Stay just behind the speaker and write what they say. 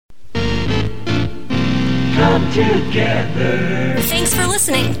together. Thanks for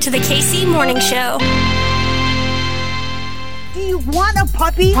listening to the KC Morning Show. Do you want a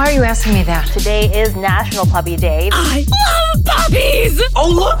puppy? Why are you asking me that? Today is National Puppy Day. I love puppies! Oh,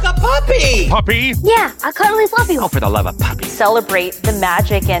 look, a puppy! Puppy? Yeah, a cuddly fluffy one. Oh, for the love of puppies. Celebrate the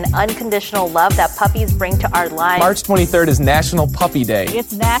magic and unconditional love that puppies bring to our lives. March 23rd is National Puppy Day.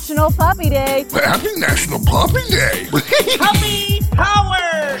 It's National Puppy Day. Happy National Puppy Day. Puppy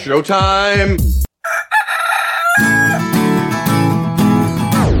power! Showtime!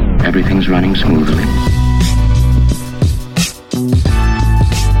 Everything's running smoothly.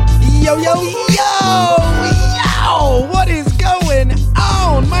 Yo, yo, yo! Yo! What is going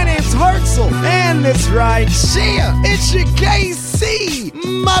on? My name's Hartzell, and this right here, it's your KC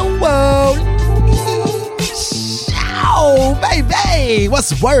Mo Show, baby!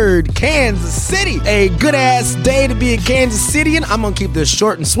 What's word, Kansas City? A good-ass day to be a Kansas Cityan. I'm gonna keep this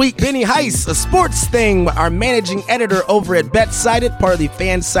short and sweet. Benny Heiss, a sports thing, our managing editor over at BetSided, part of the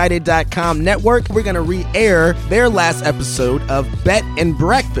Fansided.com network. We're gonna re-air their last episode of Bet and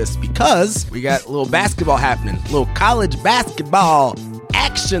Breakfast because we got a little basketball happening, a little college basketball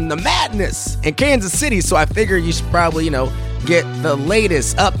action, the madness in Kansas City. So I figure you should probably, get the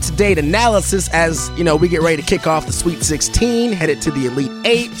latest up-to-date analysis as, we get ready to kick off the Sweet 16, headed to the Elite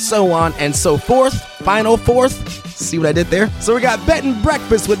 8, so on and so forth. Final fourth. See what I did there? So we got Bet and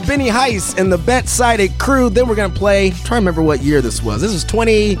Breakfast with Benny Heiss and the Bet-Sided crew. Then we're going to play, I'm trying to remember what year this was. This was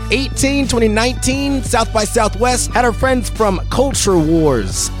 2018, 2019, South by Southwest. Had our friends from Culture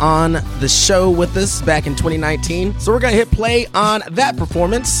Wars on the show with us back in 2019. So we're going to hit play on that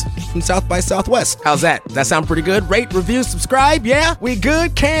performance from South by Southwest. How's that? Does that sound pretty good? Rate, review, subscribe. Yeah? We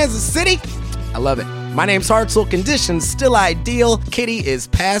good? Kansas City? I love it. My name's Hartzell. Conditions still ideal. Kitty is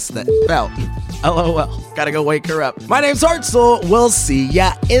past the belt. LOL. Gotta go wake her up. My name's Hartzell. We'll see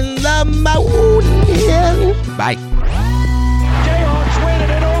ya in the morning. Bye. Jayhawks win it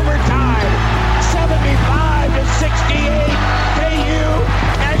in overtime. 75-68. KU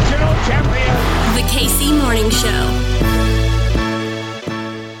national champion. The KC Morning Show.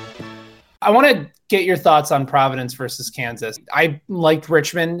 I want to get your thoughts on Providence versus Kansas. I liked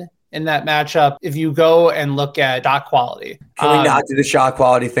Richmond in that matchup. If you go and look at shot quality. Can we not do the shot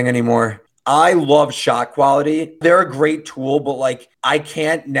quality thing anymore? I love shot quality. They're a great tool, but I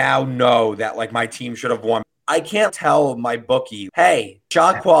can't now know that my team should have won. I can't tell my bookie, hey,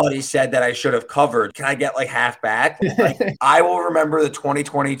 shot quality said that I should have covered. Can I get half back? I will remember the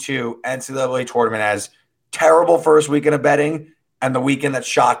 2022 NCAA tournament as terrible first weekend of betting and the weekend that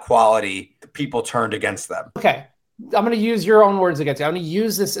shot quality, people turned against them. Okay. I'm going to use your own words against you. I'm going to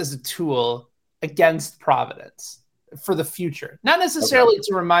use this as a tool against Providence for the future. Not necessarily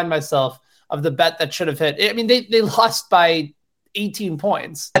to remind myself of the bet that should have hit. I mean, they lost by 18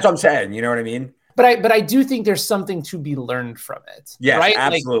 points. That's what I'm saying. You know what I mean? But I do think there's something to be learned from it. Yes, right?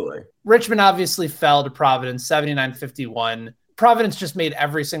 absolutely. Richmond obviously fell to Providence, 79-51. Providence just made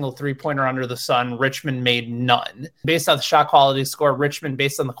every single three-pointer under the sun. Richmond made none. Based on the shot quality score, Richmond,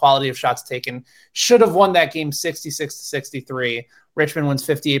 based on the quality of shots taken, should have won that game 66-63. Richmond wins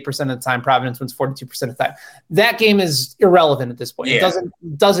 58% of the time. Providence wins 42% of the time. That game is irrelevant at this point. Yeah.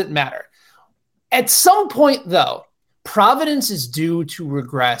 It doesn't matter. At some point, though, Providence is due to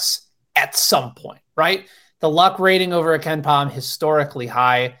regress at some point, right? The luck rating over at Ken Pom, historically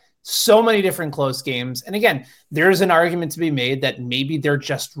high. So many different close games. And again, there's an argument to be made that maybe they're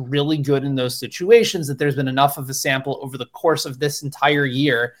just really good in those situations, that there's been enough of a sample over the course of this entire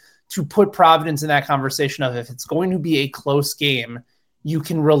year to put Providence in that conversation of if it's going to be a close game, you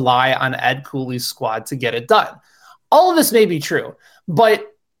can rely on Ed Cooley's squad to get it done. All of this may be true, but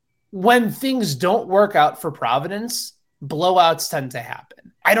when things don't work out for Providence, blowouts tend to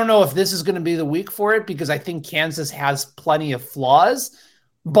happen. I don't know if this is going to be the week for it because I think Kansas has plenty of flaws,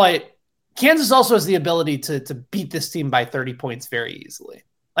 but Kansas also has the ability to beat this team by 30 points very easily.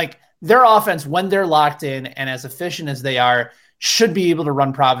 Their offense, when they're locked in and as efficient as they are, should be able to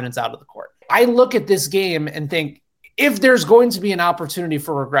run Providence out of the court. I look at this game and think if there's going to be an opportunity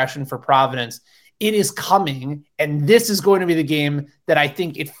for regression for Providence, it is coming, and this is going to be the game that I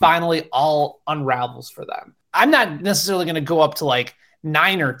think it finally all unravels for them. I'm not necessarily going to go up to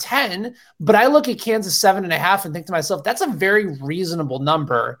 9 or 10, but I look at Kansas 7.5 and think to myself, that's a very reasonable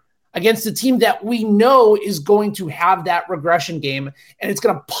number against a team that we know is going to have that regression game, and it's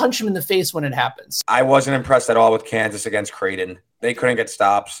going to punch them in the face when it happens. I wasn't impressed at all with Kansas against Creighton. They couldn't get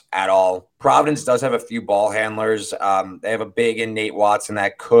stops at all. Providence does have a few ball handlers. They have a big in Nate Watson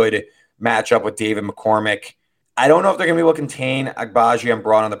that could match up with David McCormick. I don't know if they're going to be able to contain Agbaji and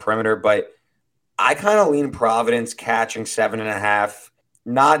Braun on the perimeter, but I kind of lean Providence catching 7.5.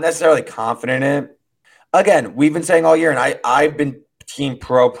 Not necessarily confident in it. Again, we've been saying all year, and I've been team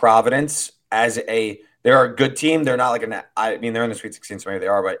pro Providence they're a good team. They're not like they're in the Sweet 16, so maybe they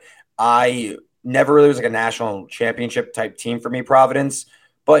are, but I never really was like a national championship type team for me, Providence.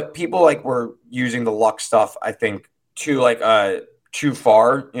 But people like were using the luck stuff, I think, too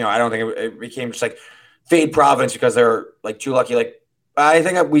far. I don't think it became just like fade Providence because they're like too lucky. Like I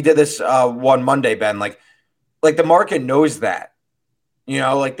think we did this one Monday, Ben. Like the market knows that.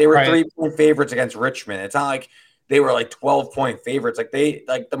 Like they were 3-point favorites against Richmond. It's not like they were like 12-point favorites. Like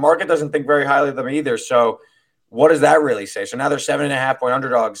the market doesn't think very highly of them either. So what does that really say? So now they're 7.5-point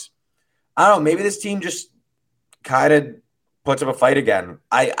underdogs. I don't know. Maybe this team just kind of puts up a fight again.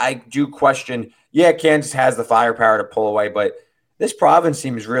 I do question. Yeah, Kansas has the firepower to pull away, but this Providence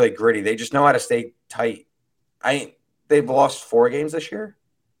team is really gritty. They just know how to stay tight. They've lost 4 games this year.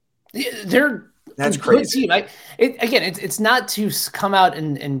 That's crazy. It's not to come out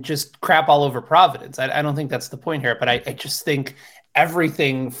and just crap all over Providence. I don't think that's the point here, but I just think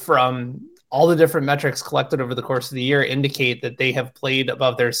everything from all the different metrics collected over the course of the year indicate that they have played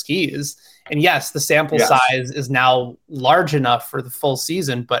above their skis. And yes, the sample size is now large enough for the full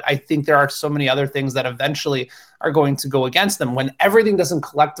season, but I think there are so many other things that eventually are going to go against them. When everything doesn't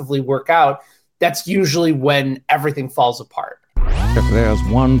collectively work out, that's usually when everything falls apart. If there's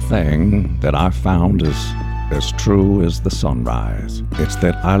one thing that I found is as true as the sunrise, it's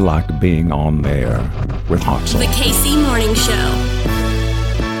that I like being on there with Hot Sauce. The KC Morning Show.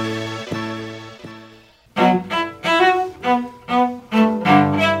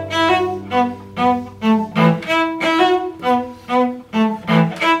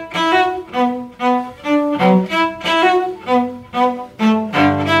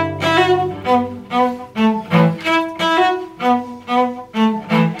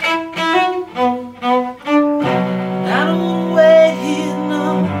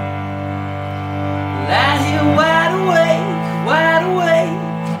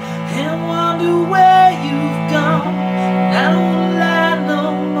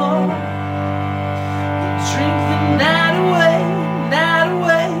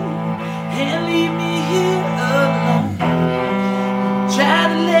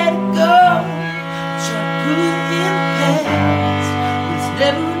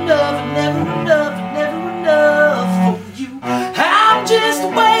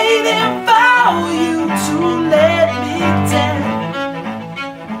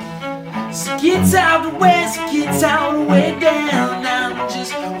 Get out, way down.